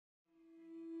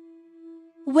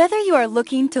Whether you are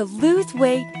looking to lose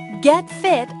weight, get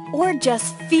fit, or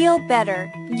just feel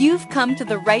better, you've come to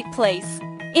the right place.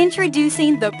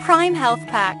 Introducing the Prime Health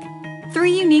Pack.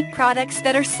 3 unique products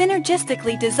that are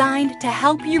synergistically designed to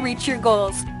help you reach your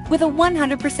goals with a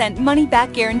 100%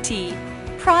 money-back guarantee.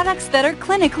 Products that are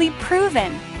clinically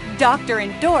proven,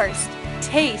 doctor-endorsed,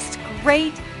 taste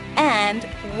great, and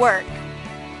work.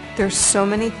 There's so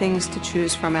many things to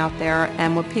choose from out there,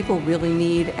 and what people really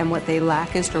need and what they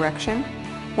lack is direction.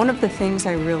 One of the things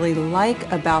I really like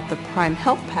about the Prime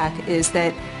Health Pack is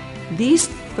that these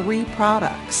 3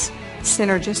 products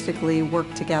synergistically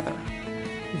work together.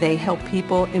 They help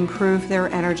people improve their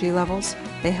energy levels.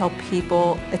 They help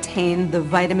people attain the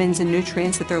vitamins and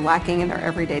nutrients that they're lacking in their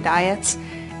everyday diets.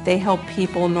 They help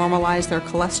people normalize their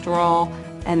cholesterol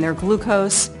and their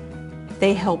glucose.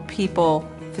 They help people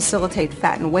facilitate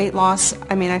fat and weight loss.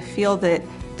 I mean, I feel that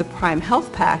the Prime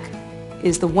Health Pack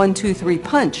is the 1-2-3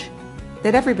 punch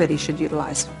that everybody should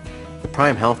utilize. The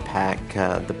Prime Health Pack,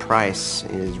 the price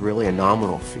is really a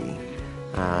nominal fee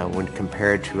when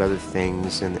compared to other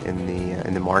things in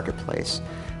the marketplace.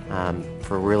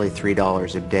 For really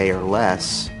 $3 a day or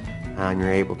less, you're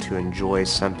able to enjoy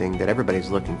something that everybody's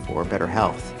looking for, better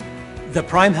health. The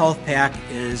Prime Health Pack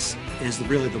is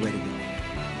really the way to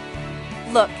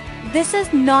go. Look, this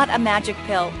is not a magic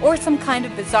pill or some kind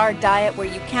of bizarre diet where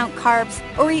you count carbs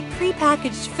or eat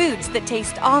prepackaged foods that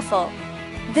taste awful.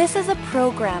 This is a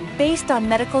program based on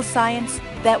medical science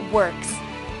that works.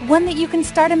 One that you can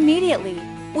start immediately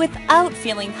without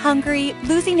feeling hungry,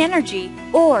 losing energy,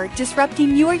 or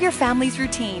disrupting you or your family's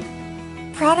routine.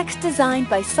 Products designed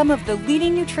by some of the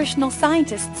leading nutritional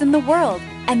scientists in the world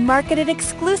and marketed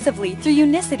exclusively through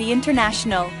Unicity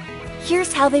International.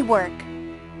 Here's how they work.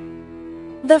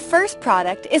 The first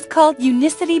product is called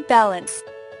Unicity Balance.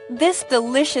 This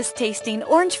delicious-tasting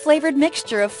orange-flavored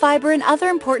mixture of fiber and other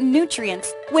important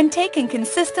nutrients, when taken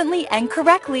consistently and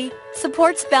correctly,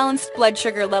 supports balanced blood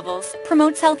sugar levels,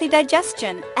 promotes healthy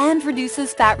digestion, and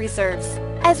reduces fat reserves.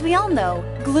 As we all know,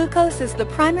 glucose is the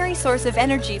primary source of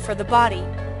energy for the body.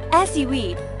 As you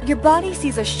eat, your body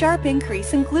sees a sharp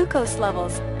increase in glucose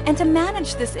levels, and to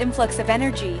manage this influx of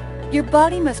energy, your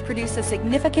body must produce a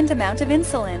significant amount of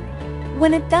insulin.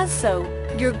 When it does so,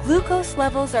 your glucose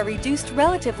levels are reduced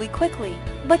relatively quickly,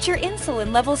 but your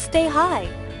insulin levels stay high,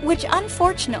 which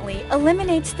unfortunately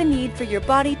eliminates the need for your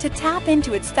body to tap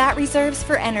into its fat reserves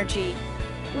for energy.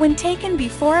 When taken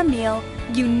before a meal,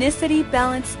 Unicity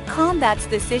Balance combats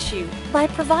this issue by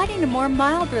providing a more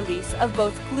mild release of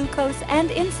both glucose and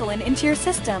insulin into your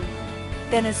system.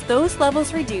 Then as those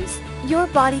levels reduce, your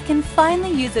body can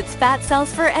finally use its fat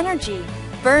cells for energy,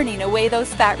 burning away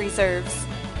those fat reserves.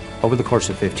 Over the course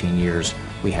of 15 years,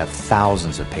 we have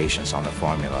thousands of patients on the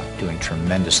formula doing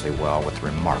tremendously well with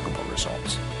remarkable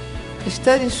results.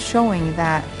 Studies showing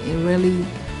that it really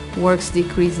works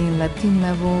decreasing leptin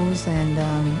levels and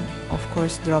of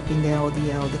course dropping the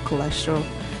LDL, the cholesterol,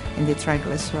 and the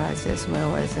triglycerides, as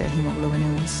well as hemoglobin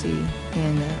A1C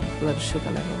and blood sugar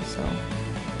levels. So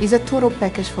it's a total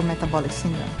package for metabolic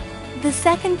syndrome. The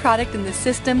second product in the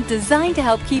system designed to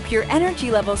help keep your energy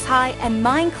levels high and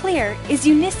mind clear is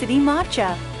Unicity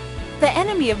Matcha. The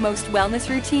enemy of most wellness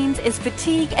routines is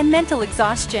fatigue and mental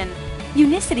exhaustion.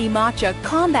 Unicity Matcha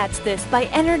combats this by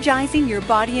energizing your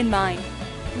body and mind,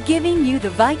 giving you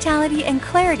the vitality and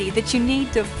clarity that you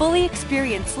need to fully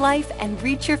experience life and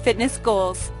reach your fitness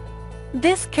goals.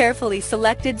 This carefully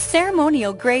selected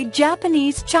ceremonial-grade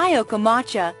Japanese Chayoko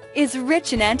matcha is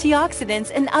rich in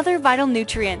antioxidants and other vital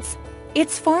nutrients.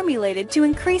 It's formulated to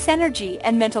increase energy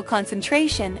and mental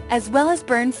concentration as well as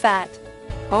burn fat.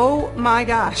 Oh my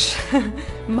gosh,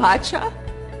 matcha?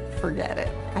 Forget it.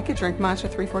 I could drink matcha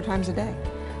 3-4 times a day.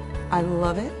 I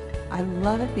love it. I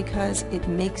love it because it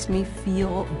makes me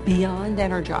feel beyond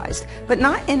energized, but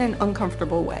not in an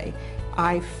uncomfortable way.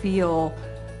 I feel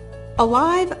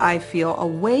alive, I feel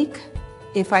awake.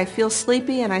 If I feel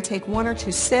sleepy and I take 1 or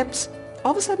 2 sips,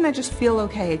 all of a sudden I just feel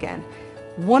okay again.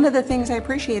 One of the things I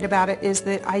appreciate about it is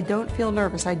that I don't feel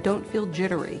nervous, I don't feel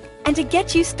jittery. And to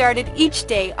get you started each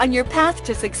day on your path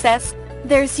to success,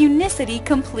 there's Unicity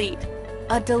Complete,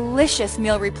 a delicious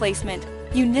meal replacement.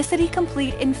 Unicity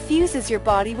Complete infuses your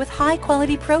body with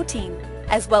high-quality protein,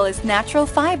 as well as natural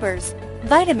fibers,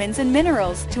 vitamins and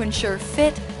minerals to ensure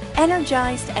fit,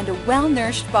 energized, and a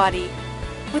well-nourished body.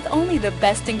 With only the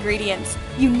best ingredients,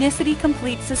 Unicity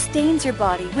Complete sustains your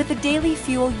body with the daily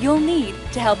fuel you'll need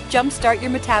to help jumpstart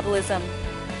your metabolism.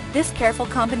 This careful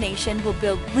combination will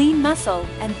build lean muscle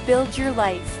and build your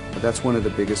life. That's one of the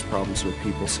biggest problems with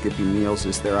people skipping meals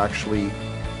is they're actually,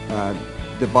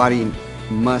 the body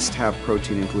must have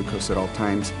protein and glucose at all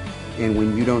times. And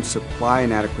when you don't supply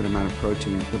an adequate amount of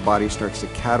protein, the body starts to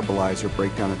catabolize or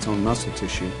break down its own muscle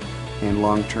tissue. And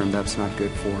long term, that's not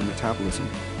good for metabolism.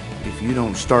 If you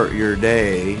don't start your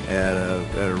day at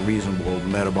a reasonable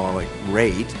metabolic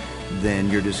rate, then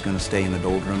you're just going to stay in the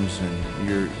doldrums, and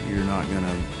you're not going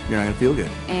to feel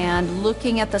good. And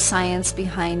looking at the science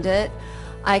behind it,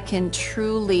 I can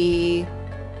truly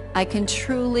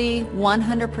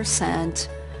 100%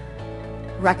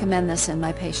 recommend this in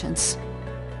my patients.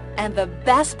 And the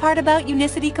best part about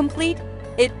Unicity Complete,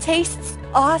 it tastes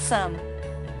awesome.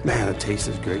 Man, the taste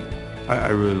is great. I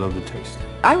really love the taste.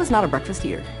 I was not a breakfast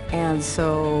eater, and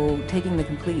so taking the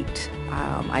Complete,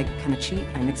 I kind of cheat.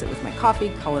 I mix it with my coffee,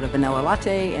 call it a vanilla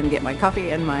latte, and get my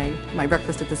coffee and my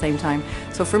breakfast at the same time.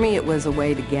 So for me, it was a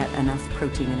way to get enough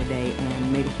protein in a day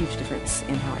and made a huge difference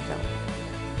in how I felt.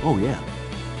 Oh yeah,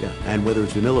 yeah. And whether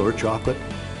it's vanilla or chocolate,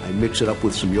 I mix it up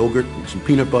with some yogurt and some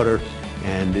peanut butter,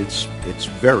 and it's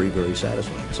very, very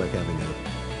satisfying. It's like having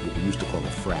what we used to call a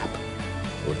frap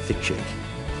or a thick shake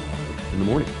in the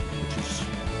morning, which is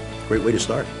a great way to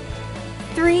start.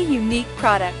 3 unique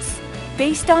products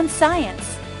based on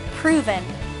science, proven,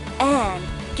 and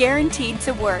guaranteed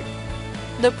to work.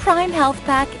 The Prime Health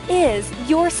Pack is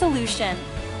your solution.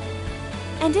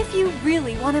 And if you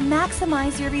really want to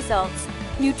maximize your results,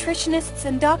 nutritionists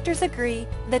and doctors agree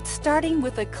that starting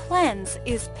with a cleanse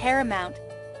is paramount.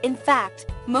 In fact,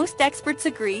 most experts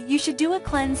agree you should do a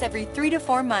cleanse every 3 to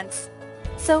 4 months.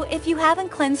 So if you haven't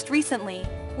cleansed recently,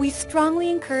 we strongly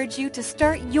encourage you to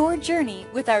start your journey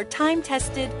with our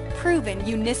time-tested, proven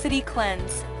Unicity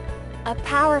Cleanse. A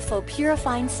powerful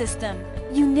purifying system,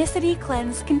 Unicity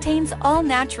Cleanse contains all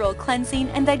natural cleansing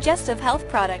and digestive health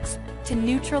products to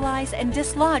neutralize and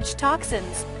dislodge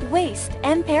toxins, waste,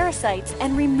 and parasites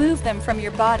and remove them from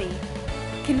your body.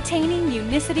 Containing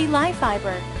Unicity Life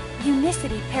Fiber,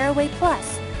 Unicity Paraway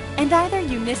Plus, and either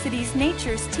Unicity's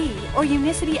Nature's Tea or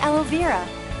Unicity Aloe Vera,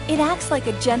 it acts like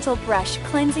a gentle brush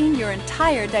cleansing your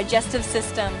entire digestive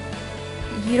system.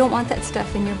 You don't want that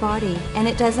stuff in your body, and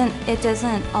it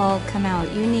doesn't all come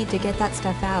out. You need to get that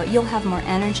stuff out. You'll have more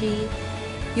energy,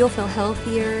 you'll feel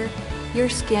healthier, your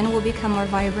skin will become more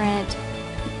vibrant,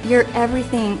 your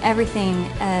everything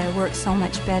works so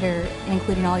much better,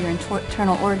 including all your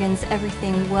internal organs.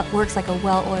 Everything works like a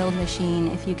well-oiled machine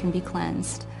if you can be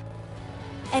cleansed.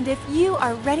 And if you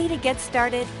are ready to get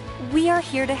started, we are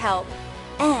here to help.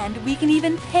 And we can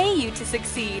even pay you to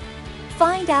succeed.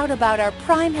 Find out about our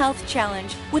Prime Health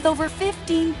Challenge with over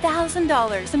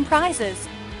 $15,000 in prizes.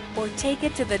 Or take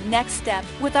it to the next step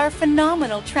with our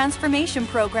phenomenal transformation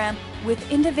program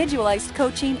with individualized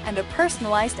coaching and a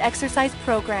personalized exercise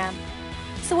program.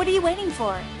 So what are you waiting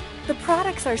for? The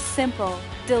products are simple,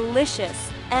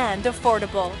 delicious, and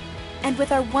affordable. And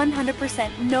with our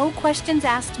 100% no questions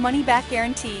asked money back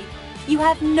guarantee, you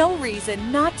have no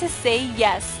reason not to say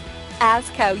yes.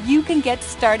 Ask how you can get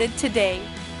started today.